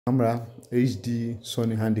Camera HD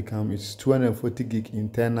Sony Handycam. It's 240 gig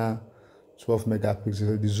internal, 12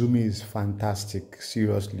 megapixels. The zooming is fantastic.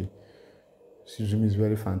 Seriously, the zoom is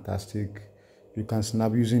very fantastic. You can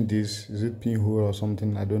snap using this. Is it pinhole or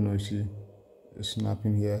something? I don't know. See,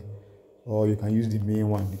 snapping here, or you can use the main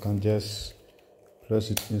one. You can just press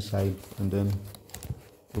it inside and then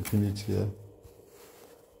open it here,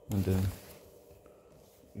 and then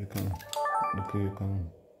you can you can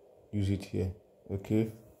use it here.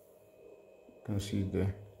 Okay. You can see it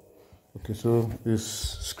there. Okay, so it's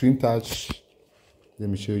screen touch. Let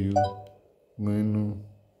me show you menu.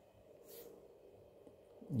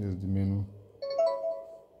 There's the menu.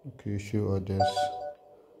 Okay, show others.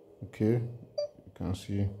 Okay, you can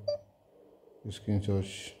see the screen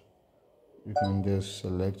touch. You can just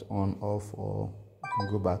select on, off, or you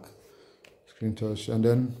can go back. Screen touch, and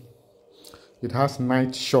then it has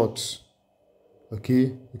night shots.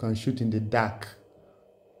 Okay, you can shoot in the dark.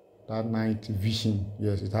 That night vision,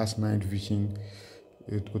 yes, it has night vision.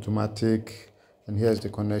 It's automatic, and here's the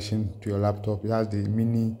connection to your laptop. It has the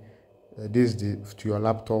mini. This is the to your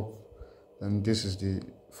laptop, and this is the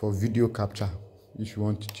for video capture if you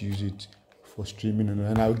want to use it for streaming.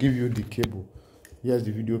 And I'll give you the cable. Here's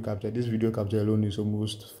the video capture. This video capture alone is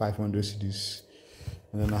almost 500 cedis.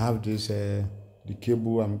 And then I have this the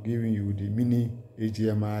cable. I'm giving you the mini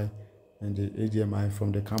HDMI and the HDMI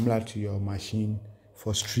from the camera to your machine.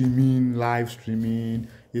 For streaming, live streaming.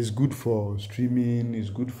 It's good for streaming. It's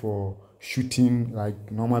good for shooting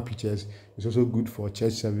like normal pictures. It's also good for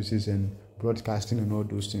church services and broadcasting and all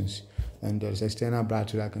those things. And there's external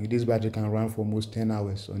battery. This battery can run for almost 10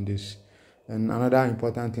 hours on this. And another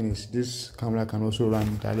important thing is this camera can also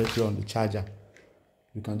run directly on the charger.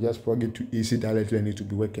 You can just plug it to AC directly and it will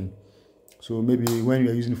be working. So maybe when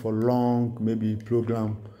you're using it for long, maybe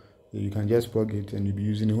program, you can just plug it and you'll be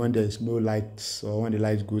using it. When there's no lights or when the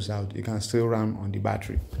light goes out, it can still run on the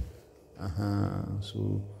battery.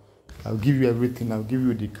 So I'll give you everything. I'll give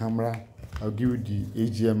you the camera, I'll give you the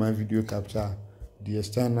HDMI video capture, the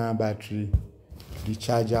external battery, the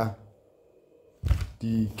charger,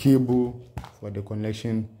 the cable for the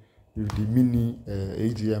connection with the mini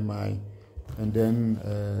HDMI, and then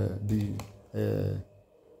the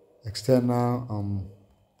external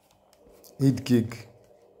 8 gig.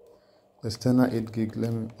 External 8 gig.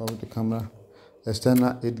 Let me off the camera.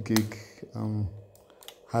 External 8 gig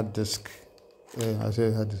hard disk. I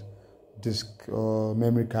said hard disk or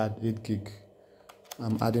memory card 8 gig.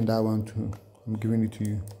 I'm adding that one too. I'm giving it to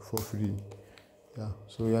you for free. Yeah.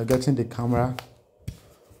 So you are getting the camera,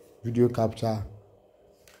 video capture.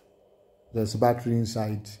 There's battery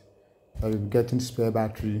inside. You'll be getting spare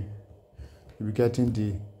battery. You'll be getting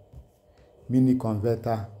the mini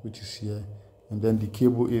converter, which is here, and then the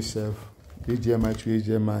cable itself, HDMI to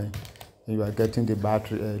HDMI, and you are getting the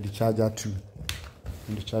battery, the charger too.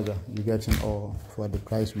 And the charger, you're getting all for the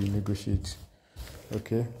price we negotiate.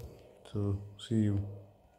 Okay, so see you.